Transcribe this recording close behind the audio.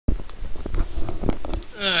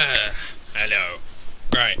Hello.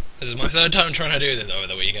 Right, this is my third time trying to do this over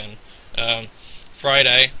the weekend.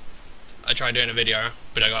 Friday, I tried doing a video,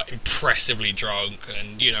 but I got impressively drunk,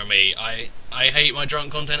 and you know me, I hate my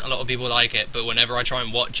drunk content. A lot of people like it, but whenever I try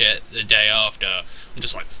and watch it the day after, I'm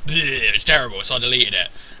just like, it's terrible, so I deleted it.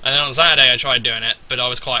 And then on Saturday I tried doing it, but I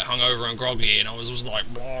was quite hungover and groggy, and I was just like,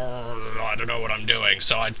 I don't know what I'm doing,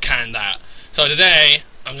 so I canned that. So today,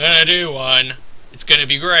 I'm gonna do one, it's gonna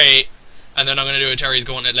be great, and then I'm going to do a Terry's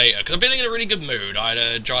Gauntlet later, because I'm feeling in a really good mood. I had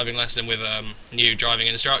a driving lesson with a new driving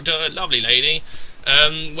instructor, a lovely lady.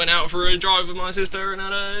 Went out for a drive with my sister and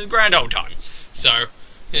had a grand old time. So,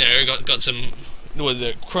 you know, got some, what was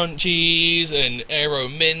it, crunchies and Aero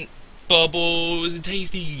Mint bubbles and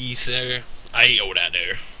tasty. So, I ate all that,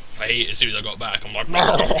 though. I ate it as soon as I got back. I'm like,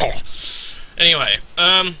 anyway,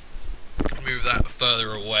 move that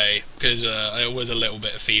further away, because there was a little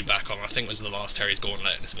bit of feedback on, I think it was the last Terry's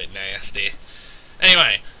Gauntlet, and it's a bit nasty.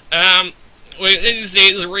 Anyway, as you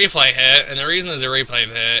see, there's a replay here, and the reason there's a replay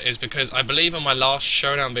here is because I believe in my last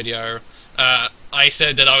showdown video, I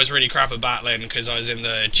said that I was really crap at battling because I was in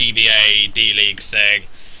the GBA D-League thing,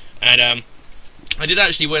 and I did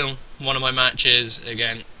actually win one of my matches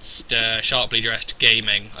against Sharply Dressed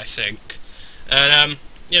Gaming, I think, and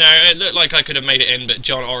you know, it looked like I could have made it in, but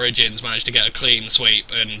John Origins managed to get a clean sweep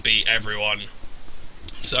and beat everyone.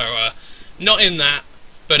 So, not in that.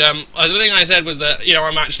 But the thing I said was that, you know,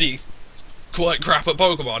 I'm actually quite crap at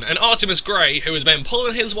Pokemon. And Artemis Grey, who has been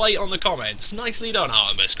pulling his weight on the comments, nicely done,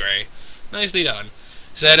 Artemis Grey, nicely done,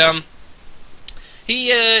 said,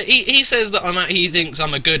 he says that he thinks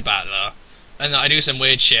I'm a good battler, and that I do some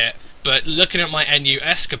weird shit, but looking at my NU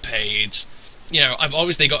escapades, you know, I've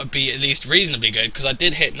obviously got to be at least reasonably good, because I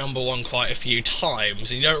did hit #1 quite a few times,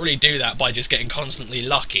 and you don't really do that by just getting constantly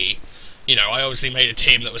lucky. You know, I obviously made a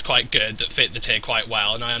team that was quite good, that fit the tier quite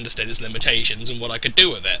well, and I understood its limitations and what I could do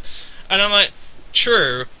with it. And I'm like,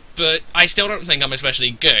 true, but I still don't think I'm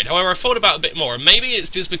especially good. However, I thought about it a bit more, and maybe it's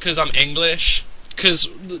just because I'm English, because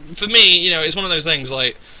for me, you know, it's one of those things,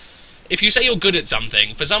 like, if you say you're good at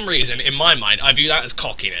something, for some reason, in my mind, I view that as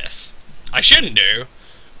cockiness. I shouldn't do,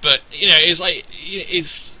 but, you know, it's like,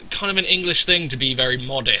 it's kind of an English thing to be very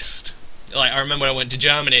modest. Like, I remember when I went to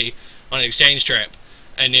Germany on an exchange trip,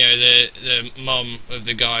 and, you know, the mum of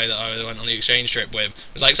the guy that I went on the exchange trip with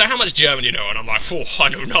was like, so how much German do you know? And I'm like, oh, I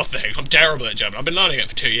know nothing. I'm terrible at German. I've been learning it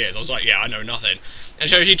for 2 years. I was like, yeah, I know nothing. And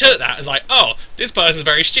so she took that as like, oh, this person's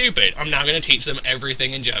very stupid. I'm now going to teach them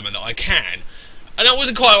everything in German that I can. And that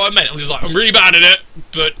wasn't quite what I meant. I'm just like, I'm really bad at it,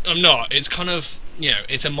 but I'm not. It's kind of, you know,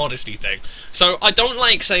 it's a modesty thing. So I don't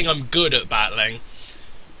like saying I'm good at battling,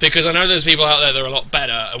 because I know there's people out there that are a lot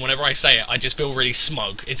better, and whenever I say it, I just feel really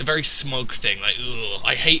smug. It's a very smug thing, like, ugh,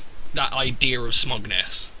 I hate that idea of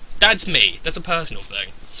smugness. That's me. That's a personal thing.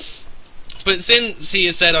 But since he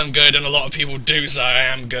has said I'm good, and a lot of people do say I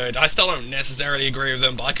am good, I still don't necessarily agree with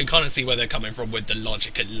them, but I can kind of see where they're coming from with the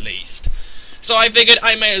logic at least. So I figured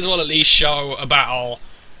I may as well at least show a battle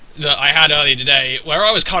that I had earlier today, where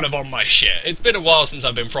I was kind of on my shit. It's been a while since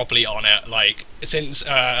I've been properly on it, like, since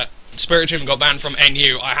Spiritomb got banned from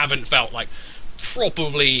NU, I haven't felt like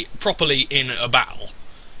properly in a battle.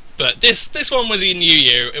 But this one was in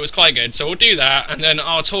UU, it was quite good, so we'll do that, and then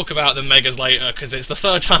I'll talk about the Megas later, because it's the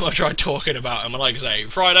third time I've tried talking about them, and like I say,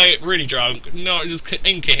 Friday, really drunk, no, just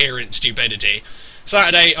incoherent stupidity.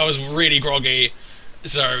 Saturday, I was really groggy,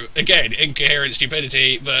 so, again, incoherent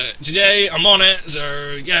stupidity, but today, I'm on it,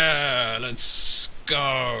 so, yeah, let's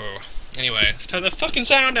go. Anyway, let's turn the fucking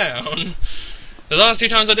sound down. The last 2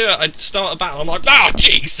 times I do it, I start a battle, I'm like, oh,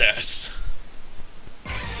 Jesus!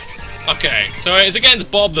 Okay, so it's against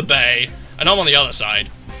Bob the Bay, and I'm on the other side.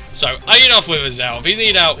 So, I lead off with a Zelf, he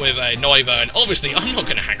lead out with a Noivern. Obviously, I'm not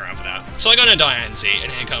going to hang around for that. So I go into Diancie,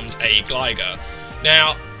 and here comes a Gligar.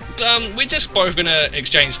 Now, we're just both going to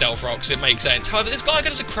exchange Stealth Rocks, it makes sense. However, this Gligar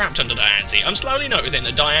does a crap ton to Diancie. I'm slowly noticing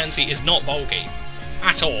that Diancie is not bulky.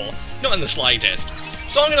 At all. Not in the slightest.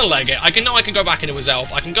 So I'm going to leg it. I know I can go back into his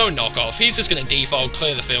elf. I can go knock off. He's just going to default,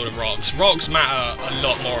 clear the field of rocks. Rocks matter a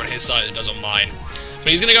lot more on his side than it does on mine.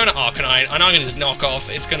 But he's going to go into Arcanine, and I'm going to just knock off.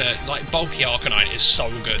 It's going to, like, bulky Arcanine is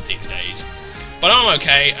so good these days. But I'm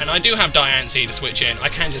okay, and I do have Diancie to switch in. I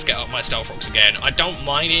can just get up my Stealth Rocks again. I don't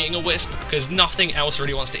mind eating a Wisp, because nothing else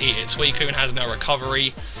really wants to eat it. Suicune has no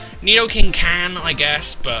recovery. Nidoking can, I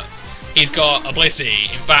guess, but he's got a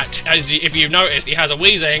Blissey. In fact, if you've noticed, he has a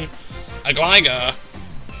Weezing, a Gligar,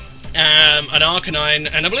 an Arcanine,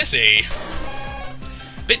 and a Blissey.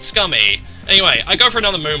 Bit scummy. Anyway, I go for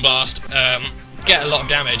another Moonblast, get a lot of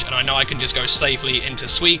damage, and I know I can just go safely into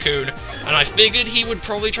Suicune, and I figured he would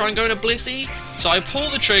probably try and go into Blissey, so I pull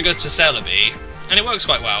the trigger to Celebi, and it works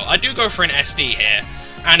quite well. I do go for an SD here,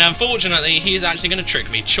 and unfortunately he's actually going to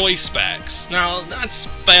trick me. Choice specs. Now, that's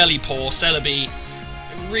fairly poor. Celebi,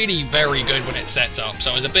 really very good when it sets up,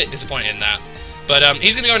 so I was a bit disappointed in that. But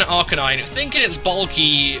he's going to go into Arcanine, thinking it's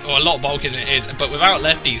bulky, or a lot bulkier than it is, but without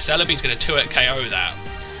lefties, Celebi's going to 2-hit KO that.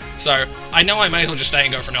 So, I know I may as well just stay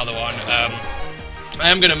and go for another one. I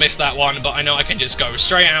am going to miss that one, but I know I can just go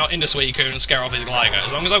straight out into Suicune and scare off his Gligar.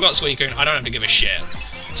 As long as I've got Suicune, I don't have to give a shit.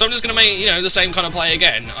 So I'm just going to make, you know, the same kind of play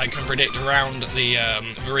again. I can predict around the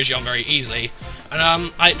Virizion very easily.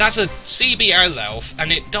 And that's a CB Azelf,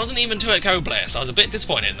 and it doesn't even 2-hit KO Bliss. I was a bit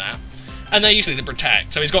disappointed in that. And they're usually the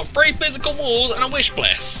Protect. So he's got 3 physical walls and a Wish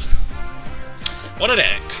Bliss. What a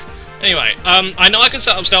dick. Anyway, I know I can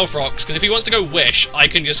set up Stealth Rocks, because if he wants to go Wish, I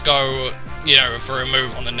can just go, you know, for a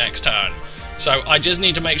move on the next turn. So I just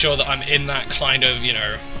need to make sure that I'm in that kind of, you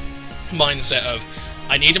know, mindset of,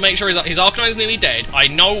 I need to make sure his Arcanine's nearly dead. I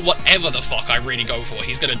know whatever the fuck I really go for,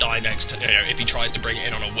 he's going to die next to, you know, if he tries to bring it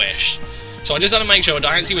in on a Wish. So I just had to make sure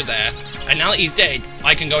Diancie was there, and now that he's dead,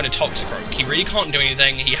 I can go into Toxicroak. He really can't do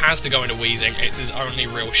anything, he has to go into Weezing. It's his only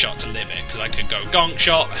real shot to live it, because I could go Gonk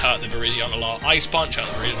Shot, hurt the Virizion a lot, Ice Punch,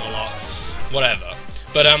 hurt the Virizion a lot, whatever.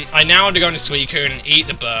 But I now have to go into Suicune and eat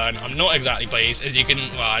the burn. I'm not exactly pleased, as you can,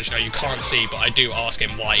 well, actually no, you can't see, but I do ask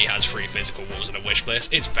him why he has 3 physical walls and a Wish Bliss.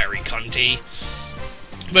 It's very cunty.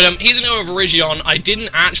 But he's going to go with Virizion. I didn't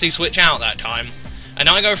actually switch out that time. And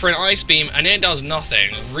I go for an Ice Beam, and it does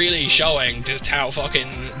nothing, really showing just how fucking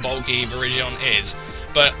bulky Virizion is.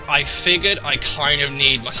 But I figured I kind of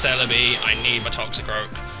need my Celebi, I need my Toxicroak.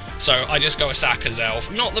 So I just go a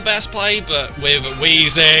Sakazelf. Not the best play, but with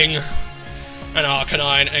Weezing, an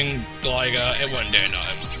Arcanine, and Gligar, it wouldn't do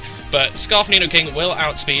nothing. But Scarf Nidoking will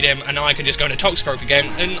outspeed him, and now I can just go into Toxicroak again,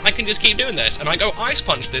 and I can just keep doing this. And I go Ice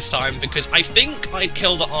Punch this time, because I think I'd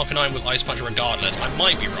kill the Arcanine with Ice Punch regardless. I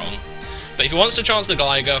might be wrong. But if he wants to chance the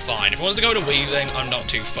Gligar, fine. If he wants to go to Weezing, I'm not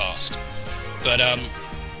too fast. But,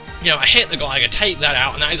 you know, I hit the Gligar, take that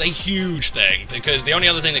out, and that is a huge thing, because the only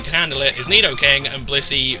other thing that can handle it is Nidoking, and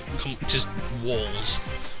Blissey just walls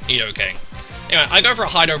Nidoking. Anyway, I go for a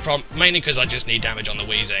Hydro Pump, mainly because I just need damage on the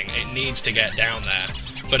Weezing. It needs to get down there.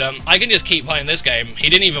 But I can just keep playing this game. He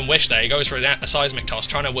didn't even wish there. He goes for a Seismic Toss,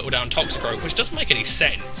 trying to whittle down Toxicroak, which doesn't make any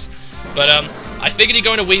sense. But I figured he'd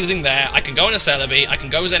go into Weezing there. I can go into Celebi. I can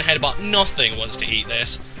go Zen Headbutt. Nothing wants to eat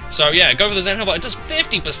this. So yeah, go for the Zen Headbutt. It does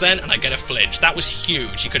 50%, and I get a flinch. That was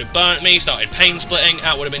huge. He could have burnt me, started pain splitting.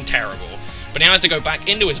 That would have been terrible. But now he has to go back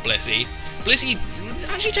into his Blissey. Blissey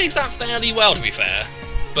actually takes that fairly well, to be fair.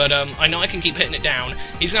 But I know I can keep hitting it down.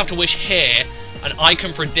 He's going to have to Wish here, and I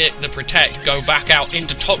can predict the Protect go back out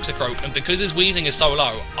into Toxicroak, and because his Weezing is so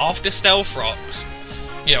low, after Stealth Rocks,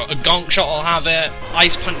 you know, a Gonk Shot will have it,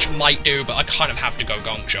 Ice Punch might do, but I kind of have to go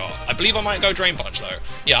Gonk Shot. I believe I might go Drain Punch, though.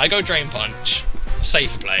 Yeah, I go Drain Punch.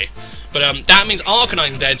 Safer play. But that means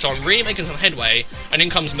Arcanine's dead, so I'm really making some headway, and in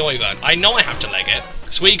comes Noivern. I know I have to leg it.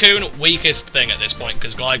 Suicune, weakest thing at this point,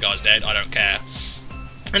 because Gligar's dead, I don't care.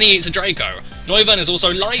 And he eats a Draco. Noivern is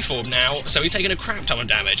also Life Orb now, so he's taking a crap ton of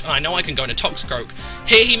damage. And I know I can go into Toxicroak.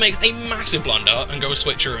 Here he makes a massive blunder and goes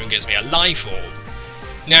Switcheroo and gives me a Life Orb.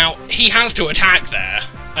 Now, he has to attack there,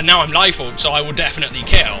 and now I'm Life Orb, so I will definitely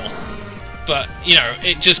kill. But, you know,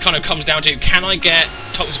 it just kind of comes down to, can I get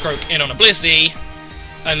Toxicroak in on a Blissey,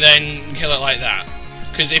 and then kill it like that?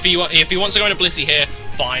 Because if he wants to go into Blissey here,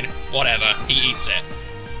 fine, whatever, he eats it.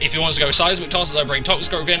 If he wants to go Seismic Toss as I bring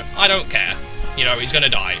Toxicroak in, I don't care. You know, he's gonna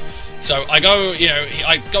die. So I go, you know,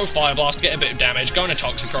 I go Fire Blast, get a bit of damage, go into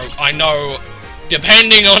Toxicroak. I know,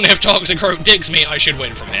 depending on if Toxicroak digs me, I should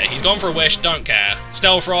win from here. He's gone for a Wish, don't care.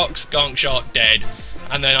 Stealth Rocks, Gonk Shot, dead.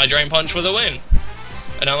 And then I Drain Punch for the win.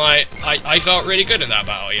 And I'm like, I felt really good in that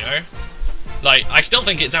battle, you know? Like, I still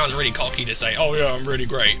think it sounds really cocky to say, oh yeah, I'm really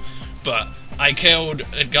great. But I killed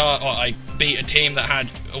a guy, or I beat a team that had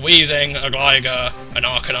a Weezing, a Gligar, an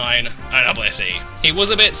Arcanine, and a Blissey. He was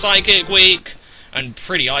a bit Psychic weak, and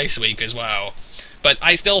pretty Ice weak as well. But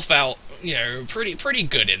I still felt, you know, pretty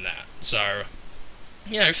good in that. So,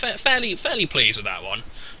 you know, fairly pleased with that one.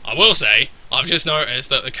 I will say, I've just noticed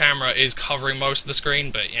that the camera is covering most of the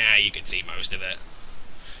screen, but yeah, you can see most of it.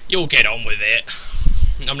 You'll get on with it.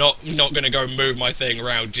 I'm not going to go move my thing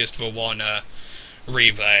around just for one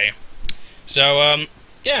replay. So,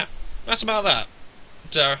 yeah, that's about that.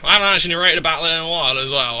 So, I haven't actually narrated a battle in a while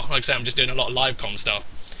as well. Like I said, I'm just doing a lot of live com stuff.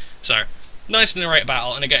 So, nice to narrate a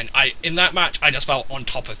battle, and again, in that match, I just felt on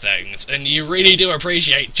top of things. And you really do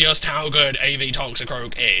appreciate just how good AV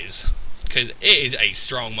Toxicroak is. Because it is a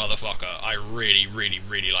strong motherfucker. I really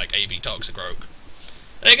like AV Toxicroak.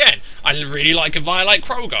 And again, I really like a Violite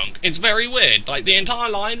Croagunk. It's very weird. Like, the entire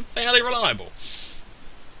line, fairly reliable.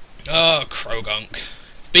 Oh, Krogunk.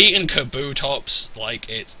 Beating Kabutops, like,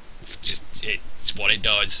 it's what it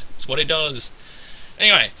does. It's what it does.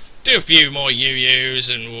 Anyway, do a few more UUs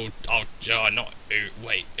and we'll... Oh, not...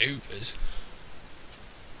 Wait, Ubers?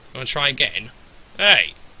 I'm gonna try again.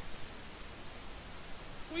 Hey!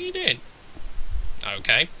 What are you doing?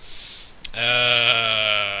 Okay.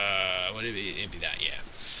 It'd be that, yeah.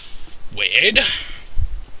 Weird.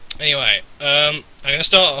 Anyway, I'm gonna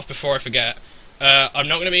start off before I forget. I'm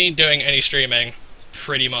not gonna be doing any streaming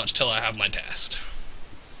pretty much till I have my test.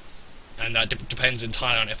 And that depends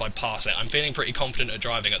entirely on if I pass it. I'm feeling pretty confident at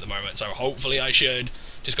driving at the moment, so hopefully I should.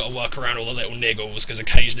 Just got to work around all the little niggles, because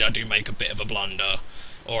occasionally I do make a bit of a blunder,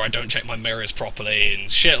 or I don't check my mirrors properly,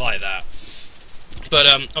 and shit like that. But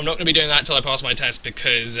I'm not going to be doing that till I pass my test,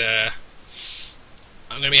 because I'm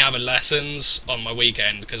going to be having lessons on my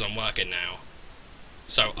weekend, because I'm working now.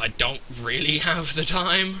 So I don't really have the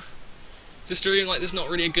time to stream, like, there's not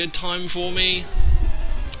really a good time for me.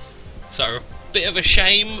 So... bit of a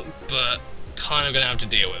shame, but kind of going to have to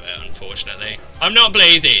deal with it, unfortunately. I'm not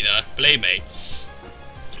pleased either, believe me.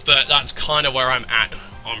 But that's kind of where I'm at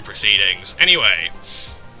on proceedings. Anyway,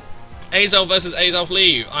 Azel versus Azel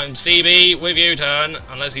Lee. I'm CB with U-turn.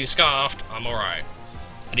 Unless he's scarfed, I'm alright.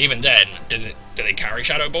 And even then, do they carry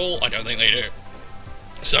Shadow Ball? I don't think they do.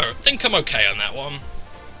 So, I think I'm okay on that one.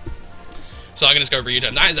 So I'm going to just go for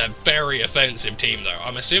U-turn. That is a very offensive team, though.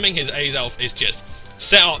 I'm assuming his Azelf is just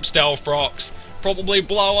set up Stealth Rocks, probably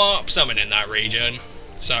blow up something in that region.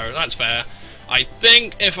 So that's fair. I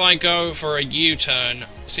think if I go for a U-turn,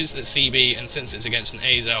 since it's CB and since it's against an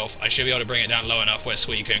Azelf, I should be able to bring it down low enough where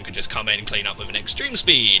Suicune could just come in and clean up with an extreme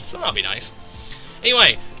speed. So that'll be nice.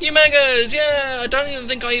 Anyway, you Megas! Yeah! I don't even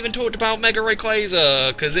think I even talked about Mega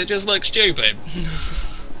Rayquaza, because it just looks stupid.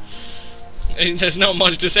 There's not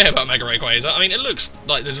much to say about Mega Rayquaza. I mean, it looks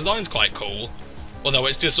like the design's quite cool. Although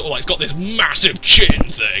it's just sort of like, it's got this massive chin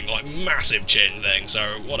thing,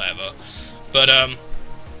 so whatever. But,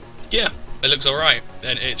 yeah, it looks alright.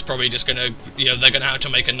 And it's probably just gonna, they're gonna have to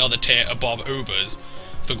make another tier above Ubers.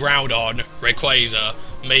 For Groudon, Rayquaza,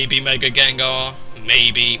 maybe Mega Gengar,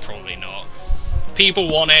 maybe, probably not. People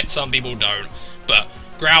want it, some people don't. But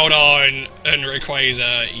Groudon and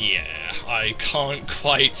Rayquaza, yeah, I can't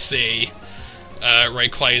quite see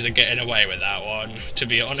Rayquaza getting away with that one, to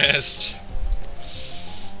be honest.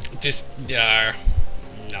 Just, no,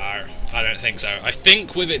 I don't think so. I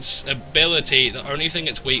think with its ability, the only thing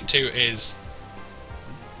it's weak to is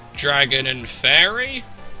Dragon and Fairy.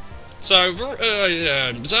 So,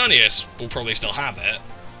 Xerneas will probably still have it,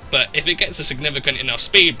 but if it gets a significant enough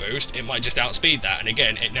speed boost, it might just outspeed that, and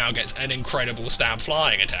again, it now gets an incredible stab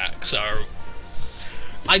flying attack, so...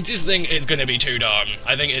 I just think it's going to be too dumb.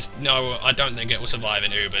 I don't think it will survive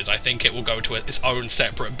in Ubers. I think it will go to its own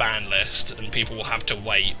separate ban list, and people will have to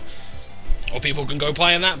wait. Or people can go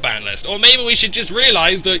play in that ban list. Or maybe we should just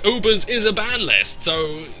realise that Ubers is a ban list,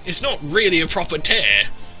 so it's not really a proper tier.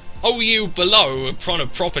 OU below kind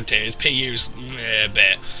of proper tiers, PU's a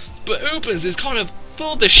bit. But Ubers is kind of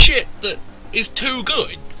for the shit that is too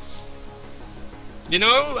good. You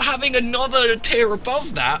know, having another tier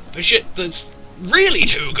above that for shit that's really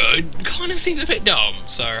too good kind of seems a bit dumb,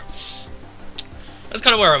 so that's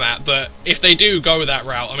kind of where I'm at. But if they do go that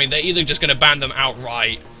route, I mean, they're either just going to ban them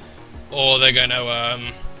outright, or they're going to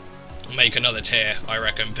make another tier, I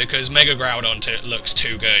reckon, because Mega Groudon looks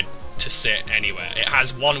too good to sit anywhere. It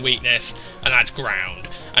has one weakness, and that's ground,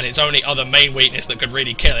 and its only other main weakness that could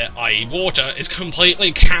really kill it, i.e. water, is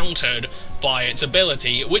completely countered by its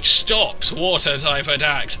ability, which stops water-type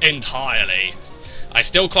attacks entirely. I'm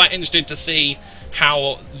still quite interested to see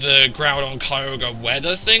how the Groudon Kyogre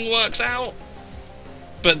weather thing works out,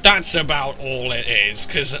 but that's about all it is,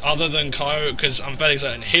 because other than Kyogre, because I'm fairly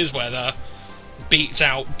certain his weather beats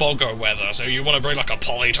out Boggo weather, so you want to bring like a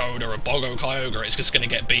Politoed or a Boggo Kyogre, it's just going to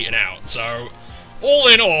get beaten out, so all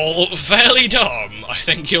in all, fairly dumb, I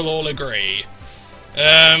think you'll all agree.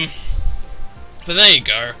 But there you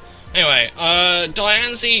go. Anyway,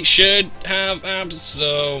 Diancie should have abs,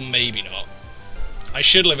 so maybe not. I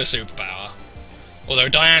should live a superpower. Although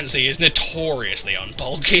Diancie is notoriously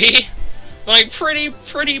unbulky. Like, pretty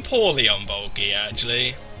poorly unbulky,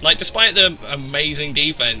 actually. Like, despite the amazing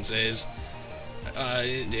defenses,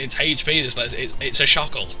 its HP, it's a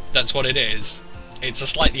Shuckle. That's what it is. It's a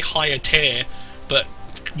slightly higher tier, but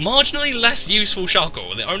marginally less useful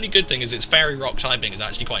Shuckle. The only good thing is its Fairy Rock typing is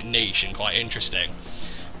actually quite niche and quite interesting.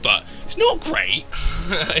 But it's not great.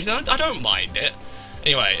 I don't mind it.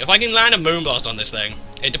 Anyway, if I can land a Moonblast on this thing,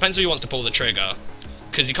 it depends if he wants to pull the trigger,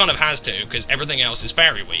 because he kind of has to, because everything else is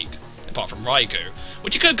Fairy weak, apart from Raikou,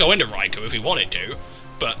 which he could go into Raikou if he wanted to,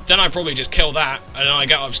 But then I probably just kill that, and then I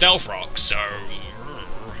get up Stealth Rock, so...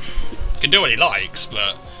 Can do what he likes,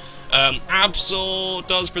 but... Absol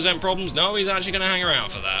does present problems. No, he's actually going to hang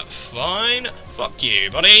around for that. Fine. Fuck you,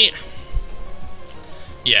 buddy.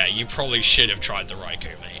 Yeah, you probably should have tried the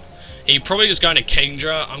Raikou, mate. He probably just going to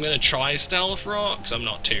Kingdra. I'm going to try Stealth Rock, because I'm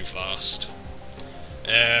not too fast.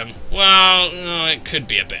 Well, no, it could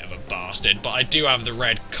be a bit of a bastard, but I do have the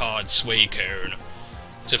red card Suicune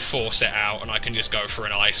to force it out, and I can just go for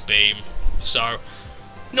an Ice Beam. So,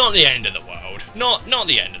 not the end of the world. Not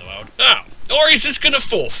the end of the world. Oh, or he's just gonna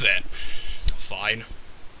forfeit. Fine.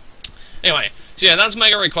 Anyway, so yeah, that's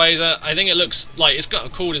Mega Rayquaza. I think it looks like it's got a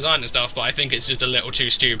cool design and stuff, but I think it's just a little too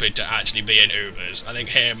stupid to actually be in Ubers. I think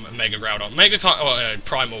him and Mega Groudon,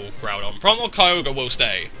 Primal Groudon, Primal Kyogre will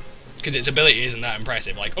stay. Because its ability isn't that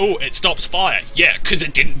impressive. Like, oh, it stops fire. Yeah, because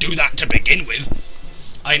it didn't do that to begin with.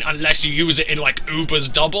 I mean, unless you use it in, like, Uber's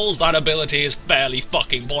doubles, that ability is fairly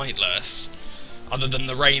fucking pointless. Other than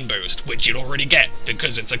the Rain Boost, which you'd already get,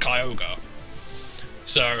 because it's a Kyogre.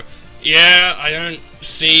 So, yeah, I don't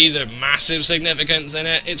see the massive significance in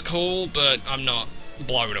it. It's cool, but I'm not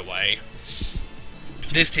blown away.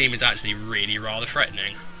 This team is actually really rather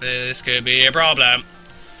threatening. This could be a problem.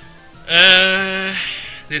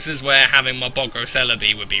 This is where having my Boggo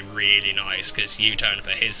Celebi would be really nice, because U-turn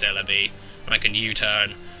for his Celebi, and I can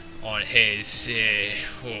U-turn on his,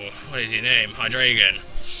 what is his name? Hydreigon.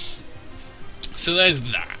 So there's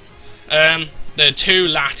that. The 2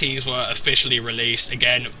 Latties were officially released.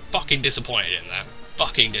 Again, fucking disappointed in that.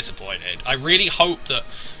 Fucking disappointed. I really hope that...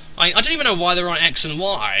 I don't even know why they're on X and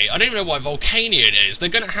Y. I don't even know why Volcanion is. They're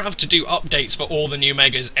going to have to do updates for all the new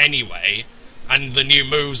Megas anyway. And the new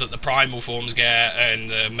moves that the Primal forms get and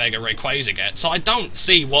the Mega Rayquaza get. So I don't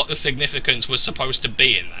see what the significance was supposed to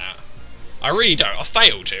be in that. I really don't. I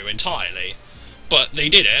failed to entirely. But they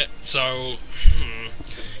did it, so...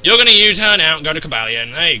 You're going to U-turn out and go to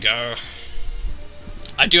Cobalion. There you go.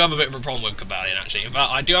 I do have a bit of a problem with Cobalion, actually. In fact,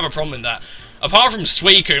 I do have a problem in that, apart from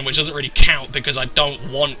Suicune, which doesn't really count because I don't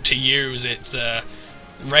want to use its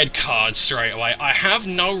red card straight away, I have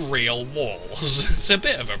no real walls. It's a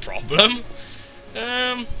bit of a problem.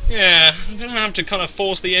 Yeah, I'm gonna have to kind of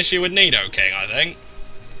force the issue with Nidoking, I think.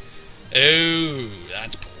 Ooh,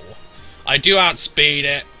 that's poor. I do outspeed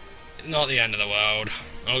it. Not the end of the world.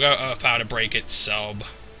 I'll go Earth Power to break its sub.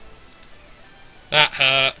 That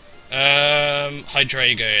hurt.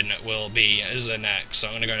 Hydreigon will be the next, so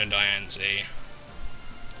I'm gonna go to Diancie.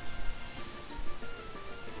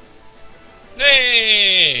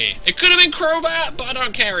 Hey! It could have been Crobat, but I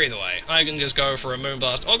don't care either way. I can just go for a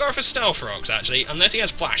Moonblast. I'll go for Stealth Rocks, actually, unless he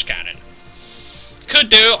has Flash Cannon. Could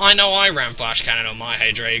do. I know I ran Flash Cannon on my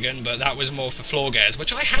Hydreigon, but that was more for Florges,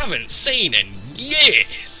 which I haven't seen in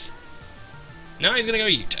years. Now he's going to go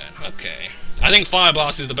U-turn. Okay. I think Fire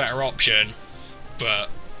Blast is the better option, but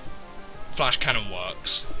Flash Cannon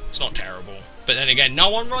works. It's not terrible. But then again, no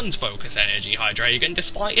one runs Focus Energy Hydreigon,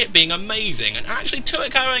 despite it being amazing, and actually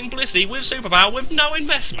 2-going Blissey with Superpower with no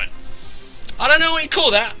investment. I don't know what you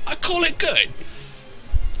call that, I call it good.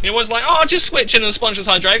 It was like, oh, just switch in the Spongeless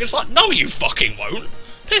Hydreigon. It's like, no you fucking won't.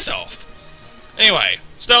 Piss off. Anyway,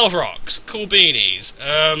 Stealth Rocks, cool beanies.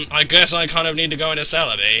 I guess I kind of need to go into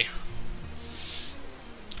Celebi.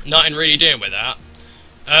 Nothing really doing with that.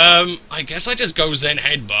 I guess I just go Zen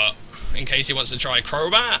Headbutt, in case he wants to try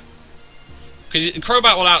Crobat. Because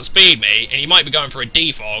Crobat will outspeed me, and he might be going for a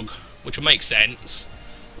Defog, which would make sense.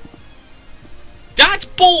 That's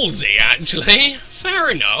ballsy, actually. Fair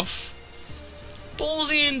enough.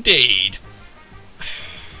 Ballsy indeed.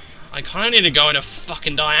 I kind of need to go into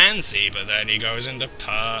fucking Diancie, but then he goes into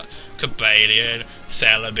Pert, Cobalion,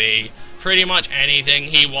 Celebi, pretty much anything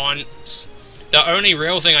he wants. The only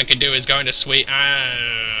real thing I could do is go into but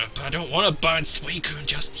I don't want to burn Suicune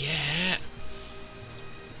just yet.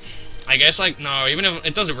 I guess, like, no, even if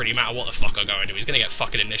it doesn't really matter what the fuck I go into, he's gonna get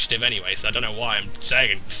fucking initiative anyway, so I don't know why I'm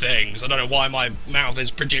saying things. I don't know why my mouth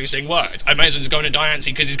is producing words. I may as well just go into Diancie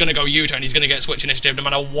because he's gonna go U-turn, he's gonna get switch initiative no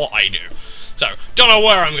matter what I do. So, don't know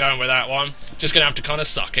where I'm going with that one. Just gonna have to kind of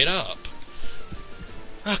suck it up.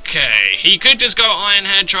 Okay, he could just go Iron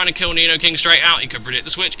Head trying to kill Nidoking straight out. He could predict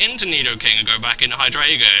the switch into Nidoking and go back into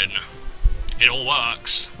Hydreigon. It all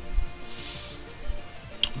works.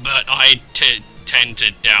 But I tend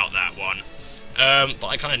to doubt that one. But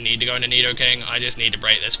I kind of need to go into Nidoking. I just need to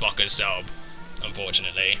break this fucker's sub,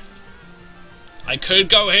 unfortunately. I could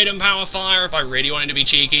go Hidden Power Fire if I really wanted to be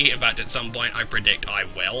cheeky. In fact, at some point I predict I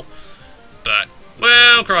will. But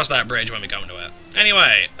we'll cross that bridge when we come to it.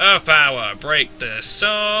 Anyway, Earth Power, break the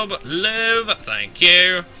sub, live, thank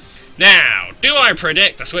you. Now, do I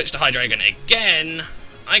predict the switch to Hydreigon again?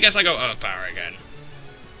 I guess I go Earth Power again.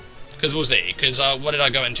 Because we'll see. Because what did I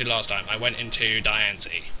go into last time? I went into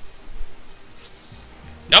Diancie.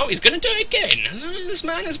 No, he's going to do it again. This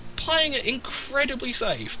man is playing it incredibly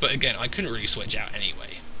safe. But again, I couldn't really switch out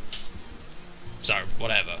anyway. So,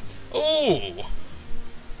 whatever. Oh!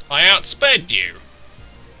 I outsped you.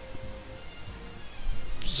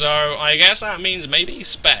 So, I guess that means maybe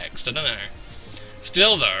specs. I don't know.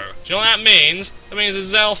 Still though, do you know what that means? That means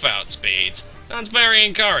his Zelf outspeeds. That's very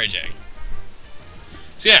encouraging.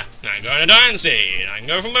 So yeah, now I'm going to Diancie, and I can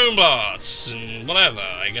go for Moonblast, and whatever.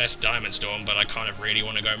 I guess Diamond Storm, but I kind of really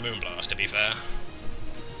want to go Moonblast, to be fair.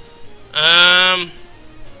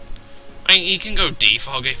 He can go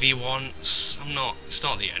Defog if he wants. It's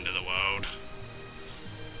not the end of the world.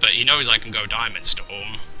 But he knows I can go Diamond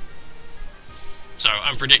Storm. So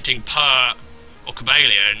I'm predicting Pert or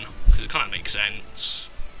Cobalion, because it kind of makes sense.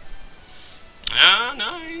 Ah,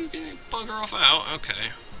 no, he's going to bugger off out.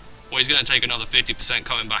 Okay. Well, he's going to take another 50%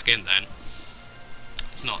 coming back in then.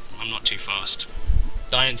 I'm not too fast.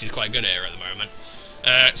 Diancie's quite good here at the moment.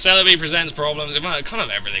 Celebi presents problems. Kind of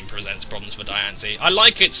everything presents problems for Diancie. I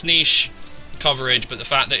like its niche coverage, but the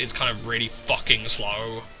fact that it's kind of really fucking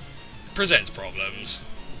slow presents problems.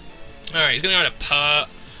 Alright, he's going to go to Pert.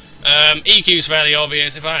 EQ's fairly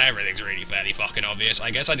obvious. In fact, everything's really fairly fucking obvious.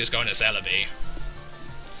 I guess I just go into Celebi.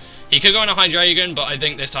 He could go into Hydreigon, but I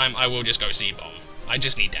think this time I will just go C-Bomb. I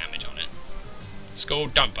just need damage on it. Skull,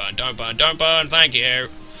 don't burn, don't burn, don't burn, thank you.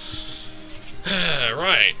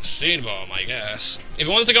 Right, Seed Bomb, I guess. If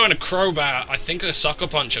he wants to go into Crobat, I think a Sucker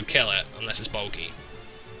Punch will kill it, unless it's bulky.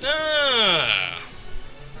 Ah.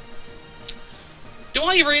 Do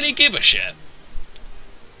I really give a shit?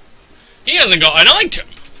 He hasn't got an item!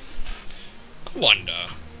 I wonder.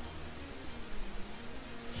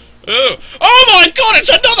 Oh my god, it's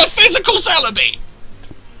another physical Celebi!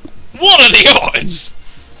 What are the odds?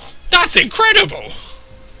 That's incredible!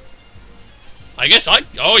 I guess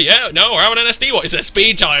oh yeah, no, we're having an SD. What? It's a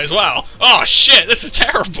speed tie as well. Oh shit, this is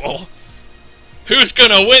terrible. Who's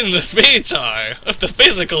gonna win the speed tie of the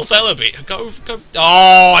physical Celebi? Go.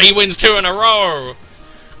 Oh, he wins 2 in a row!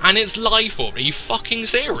 And it's Life Orb. Are you fucking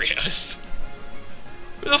serious?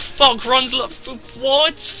 Who the fuck runs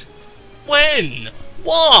what? When?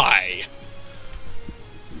 Why?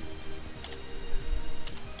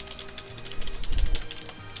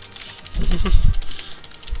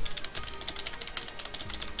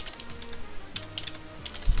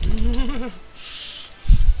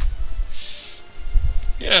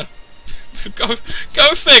 Yeah. Go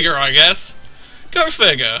figure, I guess. Go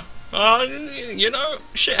figure. You know,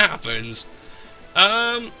 shit happens.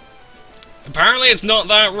 Apparently it's not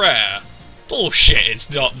that rare. Bullshit, it's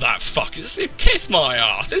not that fucking... Kiss my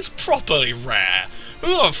ass, it's properly rare. Who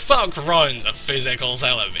the fuck runs a physical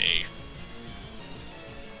Celebi?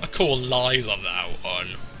 I call lies on that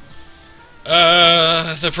one.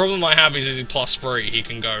 The problem I have is he's +3, he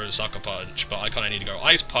can go Sucker Punch, but I kinda need to go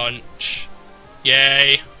Ice Punch.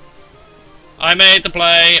 Yay. I made the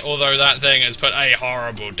play, although that thing has put a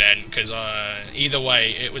horrible dent, because either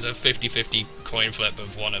way, it was a 50-50 coin flip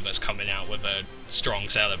of one of us coming out with a strong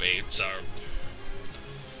Celebi, so...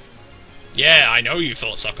 Yeah, I know you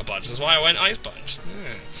thought Sucker Punch, that's why I went Ice Punch.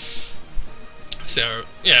 Yeah. So,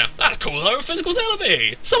 yeah, that's cool though, physical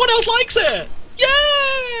Celebi! Someone else likes it!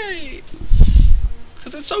 Yay!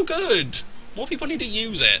 Because it's so good. More people need to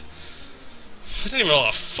use it. I don't even know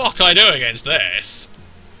what the fuck I do against this.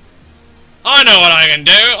 I know what I can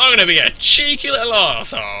do! I'm gonna be a cheeky little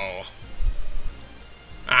arsehole!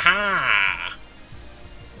 Aha!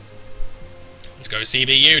 Let's go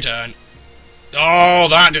CB U-turn. Oh,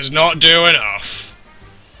 that does not do enough.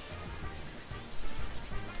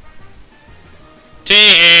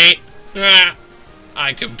 T.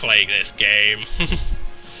 I can play this game.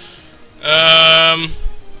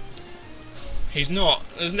 He's not.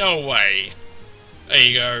 There's no way. There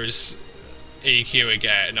he goes. EQ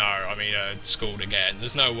again. No, I mean schooled again.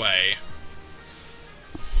 There's no way.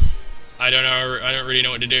 I don't know. I don't really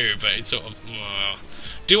know what to do, but it's sort of.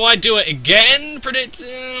 Do I do it again? Predict.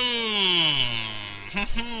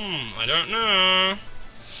 I don't know.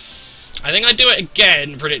 I think I do it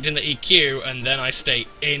again, predicting the EQ, and then I stay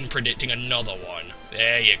in predicting another one.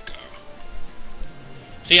 There you go.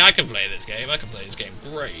 See, I can play this game. I can play this game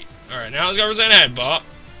great. Alright, now let's go present Headbutt.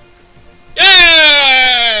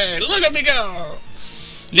 Yay! Look at me go!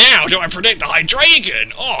 Now, do I predict the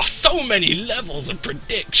Hydreigon? Oh, so many levels of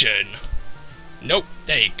prediction. Nope,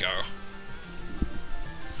 there you go.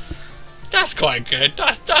 That's quite good.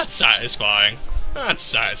 That's satisfying. That's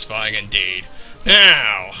satisfying indeed.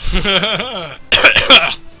 Now,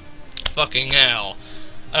 fucking hell.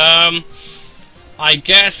 I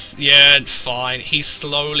guess, yeah, fine. He's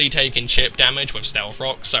slowly taking chip damage with Stealth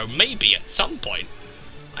Rock, so maybe at some point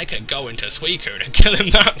I could go into Suicune and kill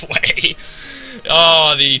him that way.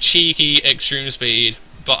 Oh, the cheeky extreme speed.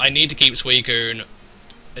 But I need to keep Suicune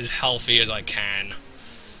as healthy as I can.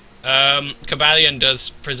 Cobalion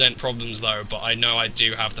does present problems though, but I know I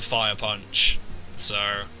do have the Fire Punch,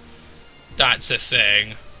 so that's a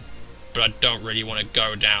thing. But I don't really want to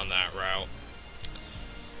go down that route.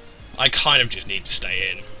 I kind of just need to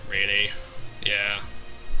stay in, really. Yeah.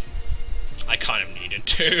 I kind of needed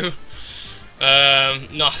to.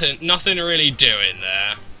 Nothing really doing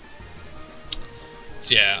there.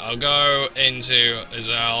 So yeah, I'll go into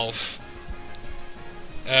Azelf.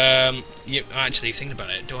 Actually, thinking about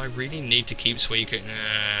it, do I really need to keep Suicune?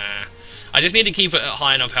 Nah. I just need to keep it at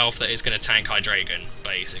high enough health that it's going to tank Hydreigon,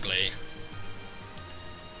 basically.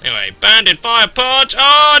 Anyway, Banded Fire Punch!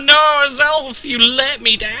 Oh no, Azelf, you let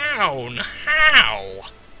me down! How?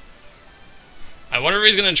 I wonder if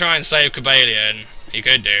he's going to try and save Cobalion. He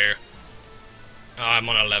could do. Oh, I'm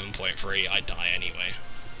on 11.3, I die anyway.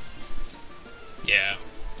 Yeah.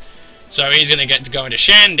 So he's going to get to go into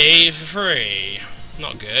Shandy for free.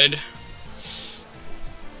 Not good.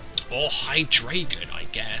 Or Hydreigon, I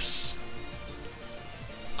guess.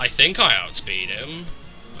 I think I outspeed him.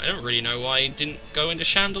 I don't really know why he didn't go into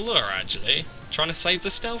Chandelure, actually. Trying to save the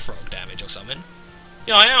Stealth Rock damage or something.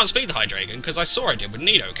 Yeah, I outspeed the Hydreigon, because I saw I did with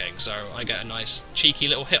Nidoking, so I get a nice, cheeky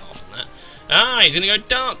little hit off on that. Ah, he's gonna go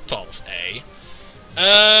Dark Pulse, eh?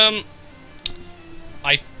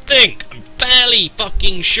 I think, I'm fairly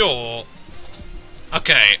fucking sure...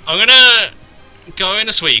 Okay, I'm gonna go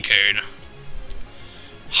into Suicune.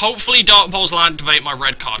 Hopefully Dark Pulse will activate my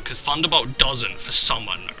red card, because Thunderbolt doesn't for some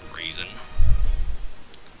unknown reason.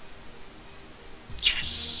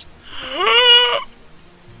 Yes!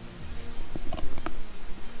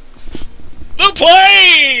 The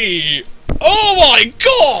play! Oh my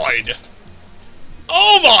god!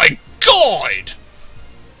 Oh my god!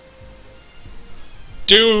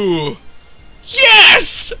 Dude!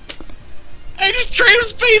 Yes! Extreme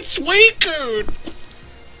Speed Suicune!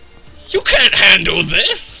 You can't handle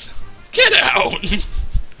this! Get out!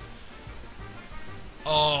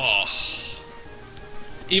 Oh.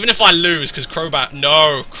 Even if I lose, because Crobat...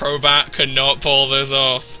 No! Crobat cannot pull this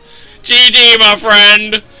off. GG, my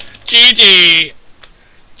friend! GG!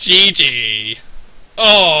 GG!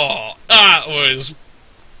 Oh, that was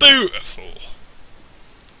beautiful.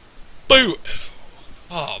 Beautiful.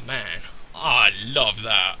 Oh, man. I love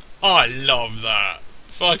that. I love that.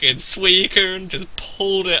 Fucking Suicune just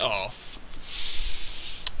pulled it off.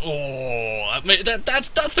 Oh, that's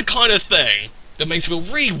the kind of thing that makes me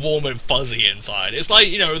feel really warm and fuzzy inside. It's like,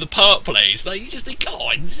 you know, the perk place. Like, you just think, oh,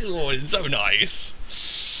 it's so nice.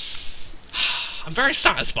 I'm very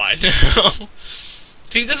satisfied now.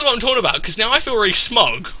 See, this is what I'm talking about, because now I feel really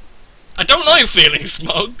smug. I don't like feeling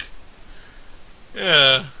smug.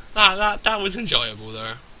 Yeah, that was enjoyable,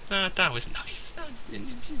 though. That was nice.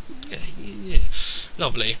 Yeah.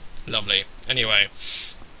 Lovely, lovely. Anyway.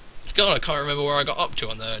 God, I can't remember where I got up to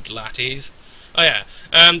on the Latties. Oh yeah,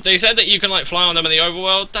 they said that you can like fly on them in the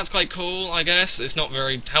overworld. That's quite cool, I guess. It's not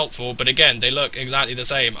very helpful, but again, they look exactly the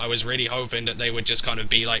same. I was really hoping that they would just kind of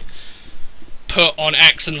be like put on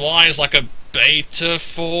X and Y as like a beta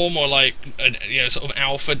form or like a, you know, sort of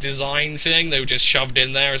alpha design thing. They were just shoved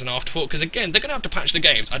in there as an afterthought, because again, they're gonna have to patch the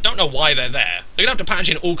games. I don't know why they're there. They're gonna have to patch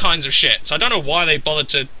in all kinds of shit, so I don't know why they bothered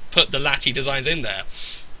to put the Lati designs in there.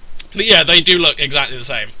 But yeah, they do look exactly the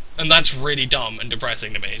same. And that's really dumb and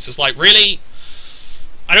depressing to me. It's just like, really?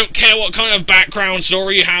 I don't care what kind of background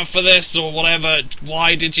story you have for this or whatever.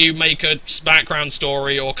 Why did you make a background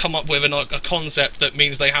story or come up with a concept that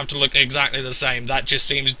means they have to look exactly the same? That just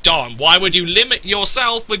seems dumb. Why would you limit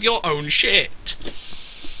yourself with your own shit?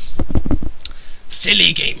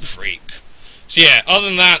 Silly Game Freak. So yeah, other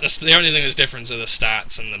than that, the only thing that's different are the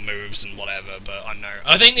stats and the moves and whatever, but I know.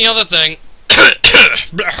 I think the other thing...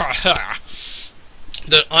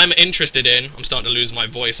 that I'm interested in, I'm starting to lose my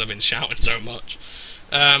voice, I've been shouting so much,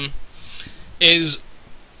 is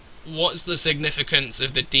what's the significance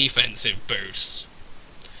of the defensive boosts?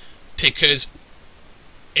 Because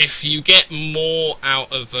if you get more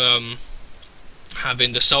out of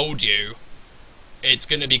having the Soldew, it's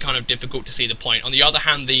going to be kind of difficult to see the point. On the other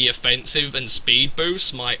hand, the offensive and speed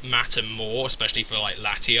boosts might matter more, especially for like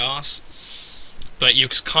Latias. But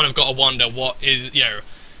you've kind of got to wonder what is, you know,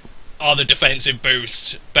 are the defensive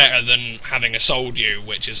boosts better than having a Soldier,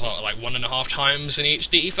 which is like 1.5 times in each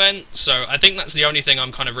defense? So I think that's the only thing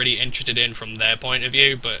I'm kind of really interested in from their point of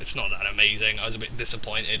view, but it's not that amazing. I was a bit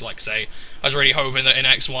disappointed, like I say. I was really hoping that in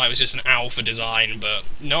XY it was just an alpha design, but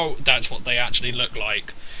no, that's what they actually look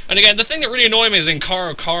like. And again, the thing that really annoyed me is in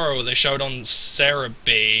Koro they showed on Sarah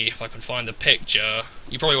B, if I can find the picture.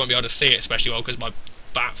 You probably won't be able to see it especially well because my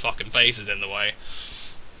fat fucking face is in the way.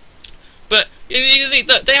 But you can see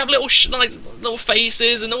that they have little little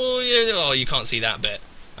faces and all. Oh, you can't see that bit.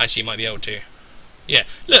 Actually, you might be able to. Yeah,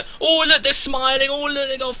 look. Oh, look, they're smiling. Oh, look,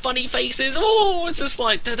 they got funny faces. Oh, it's just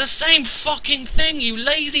like they're the same fucking thing. You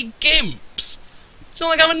lazy gimps. It's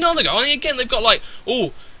not like I have another guy. And again, they've got like.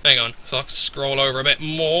 Oh, hang on. If I scroll over a bit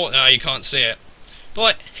more. You can't see it. But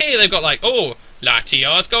like, here they've got like. Oh,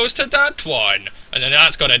 Latios goes to that one. And then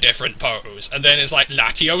that's got a different pose. And then it's like,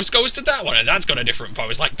 Latios goes to that one, and that's got a different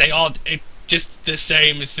pose. Like, they are just the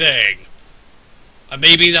same thing. And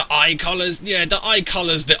maybe the eye colours, yeah, the eye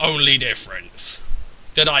colour's the only difference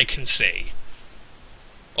that I can see.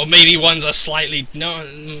 Or maybe ones are slightly, no,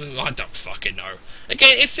 I don't fucking know.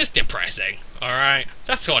 Again, it's just depressing, alright?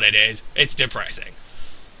 That's what it is. It's depressing.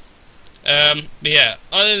 But yeah,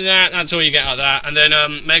 other than that, that's all you get out of that. And then,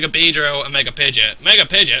 Mega Beedrill and Mega Pidgeot. Mega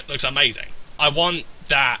Pidgeot looks amazing. I want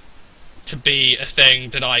that to be a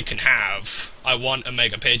thing that I can have. I want a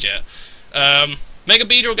Mega Pidgeot. Mega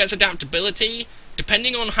Beedrill gets adaptability.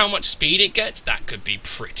 Depending on how much speed it gets, that could be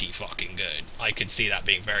pretty fucking good. I could see that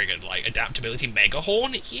being very good. Like, adaptability Mega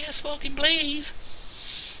Horn? Yes, fucking please.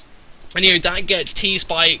 And you know, that gets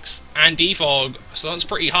T-Spikes and Defog, so that's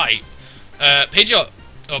pretty hype.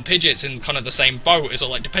 Pidgeot's in kind of the same boat. It's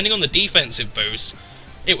like, depending on the defensive boost,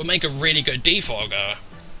 it would make a really good Defogger.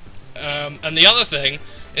 And the other thing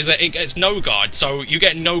is that it gets No Guard, so you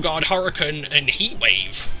get No Guard, Hurricane, and Heat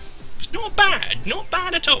Wave. It's not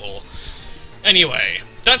bad at all. Anyway,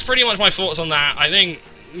 that's pretty much my thoughts on that. I think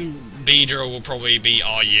Beedrill will probably be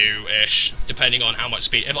RU-ish, depending on how much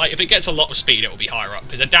speed. If it gets a lot of speed, it will be higher up,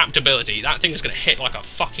 because adaptability, that thing is going to hit like a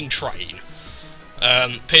fucking train.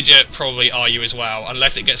 Pidgeot, probably RU as well,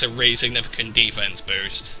 unless it gets a really significant defense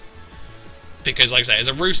boost. Because, like I say, as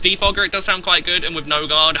a Roost Defogger, it does sound quite good, and with No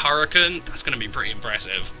Guard, Hurricane, that's going to be pretty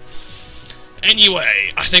impressive.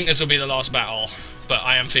 Anyway, I think this will be the last battle, but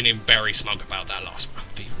I am feeling very smug about that last one.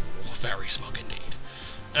 I'm feeling very smug indeed.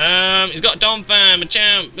 He's got Donphan,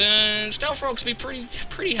 Machamp, Stealth Rock's be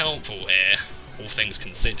pretty helpful here, all things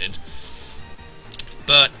considered.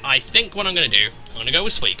 But I think what I'm going to do, I'm going to go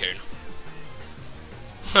with Suicune.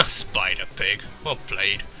 Spider Pig, well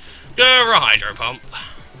played. Go over a Hydro Pump.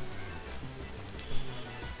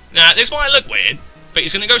 Now, this might look weird, but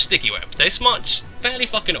he's going to go Sticky Web. This much, fairly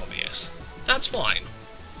fucking obvious. That's fine.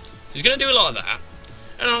 He's going to do a lot of that.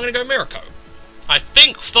 And I'm going to go Miracle. I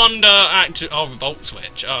think Thunder oh, Volt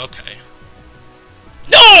Switch. Oh, okay.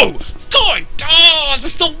 No! God! Oh,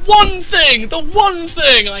 that's the one thing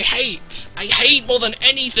I hate. I hate more than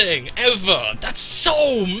anything, ever. That's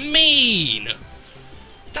so mean.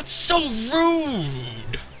 That's so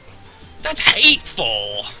rude. That's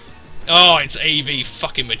hateful. Oh, it's AV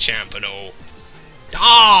fucking Machamp and all.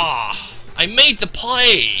 Ah! I made the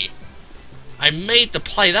play!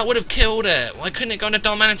 That would have killed it! Why couldn't it go into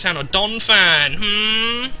Darmanitan or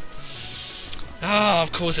Donphan? Ah,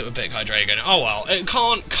 of course it would pick Hydreigon. Oh well, it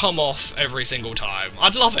can't come off every single time.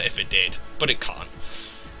 I'd love it if it did, but it can't.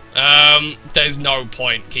 There's no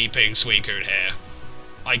point keeping Suicune here.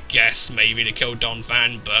 I guess maybe to kill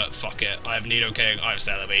Donphan, but fuck it. I have Nidoking, I have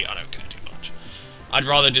Celebi, I don't care too much. I'd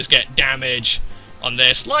rather just get damage on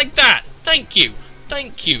this, like that! Thank you!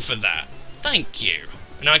 Thank you for that. Thank you.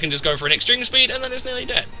 And now I can just go for an extreme speed, and then it's nearly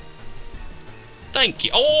dead. Thank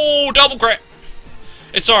you. Oh, double crit!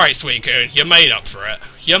 It's alright, Suicune. You made up for it.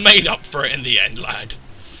 You made up for it in the end, lad.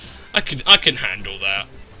 I can handle that.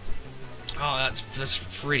 Oh, that's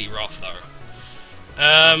pretty rough, though.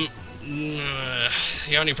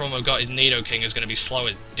 The only problem I've got is Nidoking is going to be slow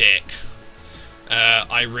as dick.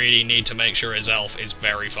 I really need to make sure his elf is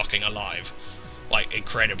very fucking alive. Like,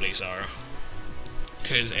 incredibly so.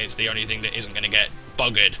 Because it's the only thing that isn't going to get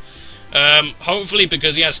buggered. Hopefully,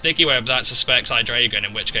 because he has Sticky Web, that suspects Hydreigon,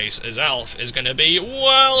 in which case his elf is going to be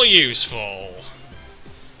well useful.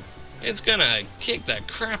 It's going to kick the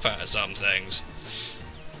crap out of some things.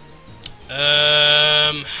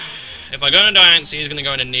 If I go into Diancie, he's going to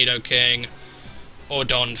go into Nidoking or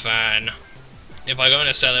Donphan. If I go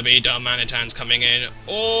into Celebi, Darmanitan's coming in,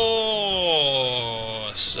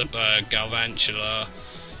 or Galvantula.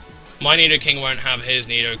 My Nidoking won't have his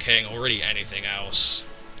Nidoking or really anything else.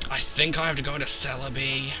 I think I have to go into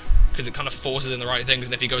Celebi, because because it kind of forces in the right things,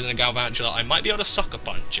 and if he goes into Galvantula, I might be able to sucker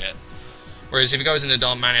punch it. Whereas if he goes into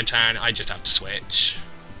Darmanitan, I just have to switch.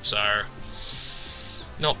 So,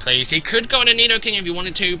 not pleased. He could go into Nidoking if he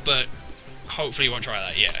wanted to, but hopefully he won't try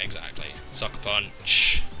that. Yeah, exactly. Sucker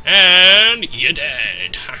punch. And you're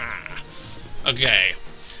dead. Haha. Okay.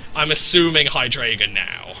 I'm assuming Hydreigon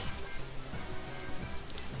now.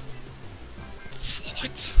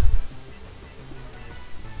 What?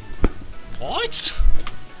 What?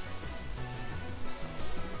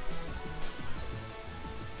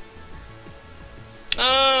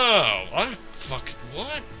 Oh, what? Fuck.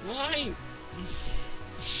 What? Why?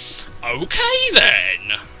 Okay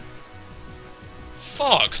then.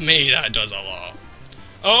 Fuck me, that does a lot.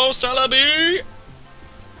 Oh, Celebi!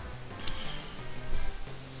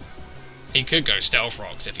 He could go Stealth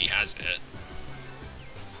Rocks if he has it.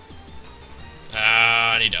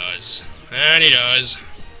 And he does. And he does.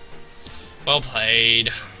 Well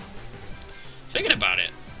played. Thinking about it.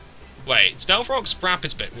 Wait, Stealth Rock's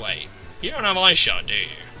Rapid Spin. Wait, you don't have Ice Shot, do you?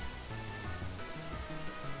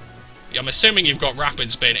 I'm assuming you've got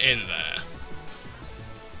Rapid Spin in there.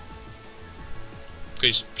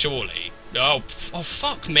 Because surely. Oh,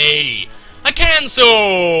 fuck me! I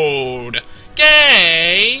cancelled!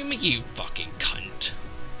 Game! You fucking cunt.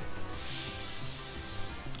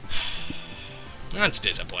 That's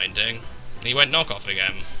disappointing. He went knockoff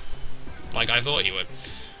again. Like I thought he would.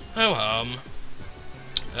 Oh,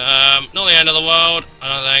 not the end of the world, I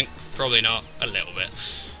don't think. Probably not. A little bit.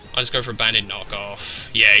 I'll just go for a banded knockoff.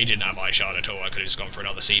 Yeah, he didn't have Ice Shard at all. I could have just gone for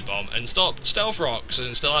another Seed Bomb and stopped Stealth Rocks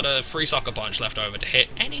and still had a free Sucker Punch left over to hit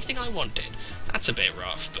anything I wanted. That's a bit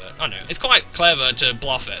rough, but I know. It's quite clever to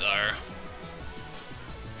bluff it, though.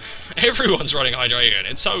 Everyone's running Hydreigon.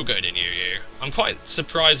 It's so good in UU. I'm quite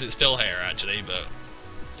surprised it's still here, actually, but...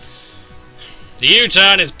 The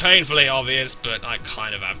U-turn is painfully obvious, but I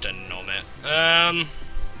kind of have to nom it.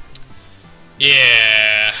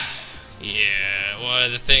 Yeah. Yeah,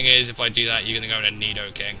 well, the thing is, if I do that, you're going to go into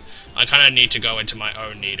Nidoking. I kind of need to go into my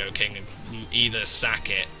own Nidoking and either sack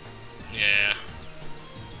it. Yeah.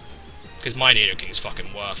 Because my Nidoking is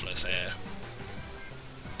fucking worthless here.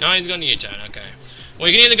 Oh, he's going to U-turn, okay. Well,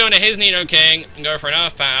 you can either go into his Nidoking and go for an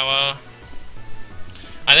Earth Power.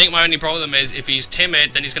 I think my only problem is, if he's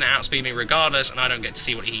timid, then he's going to outspeed me regardless, and I don't get to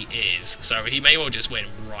see what he is. So he may well just win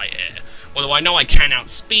right here. Although I know I can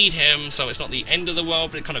outspeed him, so it's not the end of the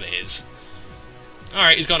world, but it kind of is.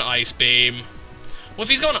 Alright, he's gone Ice Beam. Well, if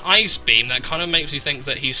he's gone Ice Beam, that kind of makes me think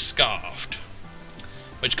that he's Scarfed.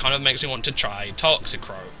 Which kind of makes me want to try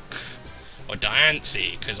Toxicroak. Or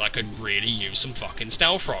Diancie, because I could really use some fucking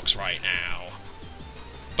Stealth Rocks right now.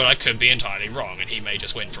 But I could be entirely wrong, and he may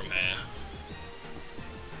just win from here.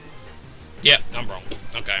 Yep, I'm wrong.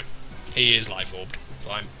 Okay. He is Life Orbed.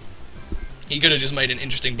 Fine. He could have just made an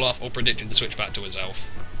interesting bluff or predicted the switch back to his elf.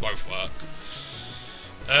 Both work.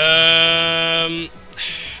 I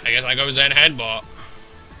guess I go Zen Headbutt.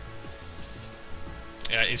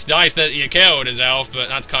 Yeah, it's nice that you killed his elf, but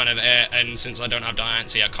that's kind of it. And since I don't have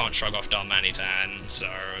Diancie, I can't shrug off Darmanitan, so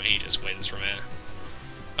he just wins from it.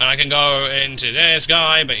 And I can go into this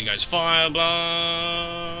guy, but he goes Fire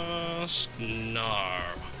Blast. No.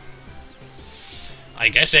 I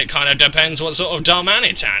guess it kind of depends what sort of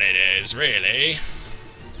Darmanitan it is, really.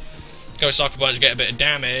 Go Sucker Punch, get a bit of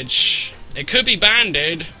damage. It could be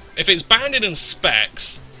banded. If it's banded and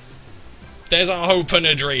specs, there's a hope and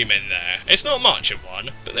a dream in there. It's not much of one,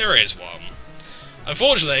 but there is one.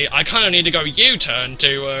 Unfortunately, I kind of need to go U-turn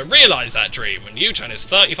to realise that dream, and U-turn is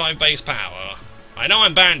 35 base power. I know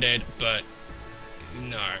I'm banded, but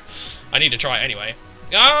no. I need to try it anyway.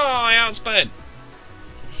 Oh, I outsped.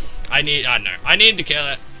 I don't know. I need to kill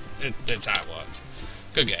it. That's how it works.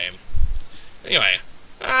 Good game. Anyway,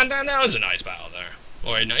 and that was a nice battle there.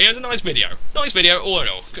 Or no, it was a nice video. Nice video, all in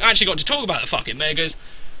all. I actually got to talk about the fucking Megas.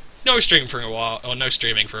 No stream for a while, or no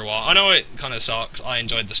streaming for a while. I know it kind of sucks. I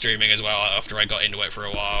enjoyed the streaming as well after I got into it for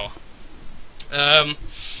a while.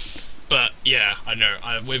 But yeah, I know.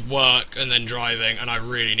 With work and then driving, and I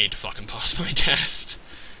really need to fucking pass my test.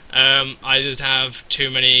 I just have too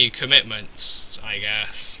many commitments, I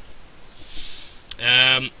guess.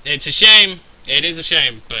 It's a shame. It is a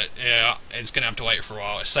shame, but yeah, it's gonna have to wait for a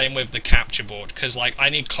while. Same with the capture board, because like I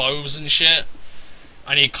need clothes and shit.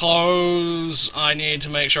 I need clothes. I need to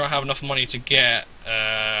make sure I have enough money to get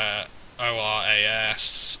ORAS.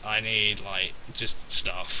 I need like just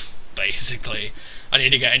stuff, basically. I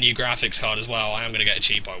need to get a new graphics card as well. I am gonna get a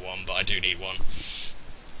cheapo one, but I do need one.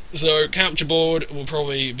 So capture board will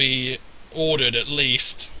probably be ordered at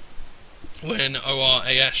least when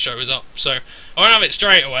ORAS shows up. So I won't have it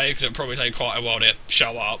straight away because it'll probably take quite a while to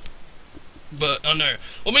show up. But, I don't know.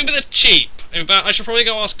 Or maybe they're cheap. In fact, I should probably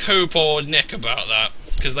go ask Coop or Nick about that.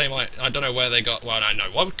 Because they might... I don't know where they got... Well, I don't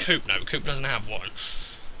know. Why would Coop know? Coop doesn't have one.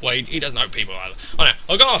 Well, he doesn't know people either. I don't know.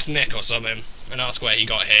 I'll go ask Nick or something. And ask where he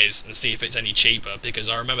got his. And see if it's any cheaper. Because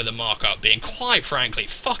I remember the markup being, quite frankly,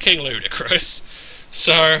 fucking ludicrous.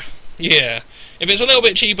 So, yeah. If it's a little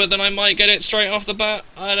bit cheaper, then I might get it straight off the bat.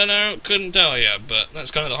 I don't know. Couldn't tell you. But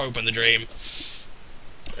that's kind of the hope and the dream.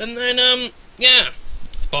 And then, yeah.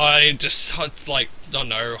 By just, like, I don't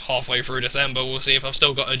know, halfway through December, we'll see if I've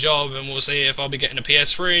still got a job, and we'll see if I'll be getting a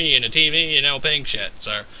PS3 and a TV and all pink shit.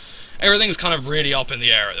 So, everything's kind of really up in the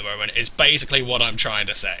air at the moment. It's basically what I'm trying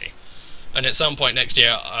to say. And at some point next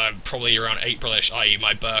year, probably around April-ish, i.e.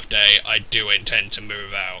 my birthday, I do intend to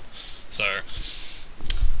move out. So,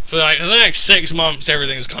 for like the next 6 months,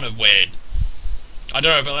 everything's kind of weird. I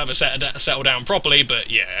don't know if I'll ever settle down properly, but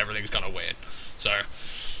yeah, everything's kind of weird. So,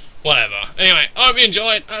 whatever. Anyway, I hope you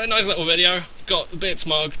enjoyed. A nice little video. Got a bit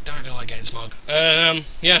smug. Don't like getting smug.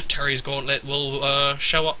 Yeah, Terry's Gauntlet will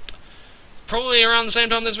show up probably around the same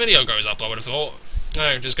time this video goes up, I would have thought.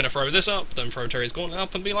 I'm just going to throw this up, then throw Terry's Gauntlet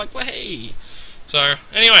up and be like, well, hey. So,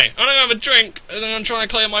 anyway, I'm going to have a drink, and then I'm going to try and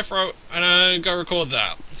clear my throat, and go record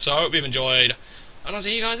that. So, I hope you've enjoyed, and I'll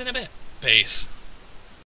see you guys in a bit. Peace.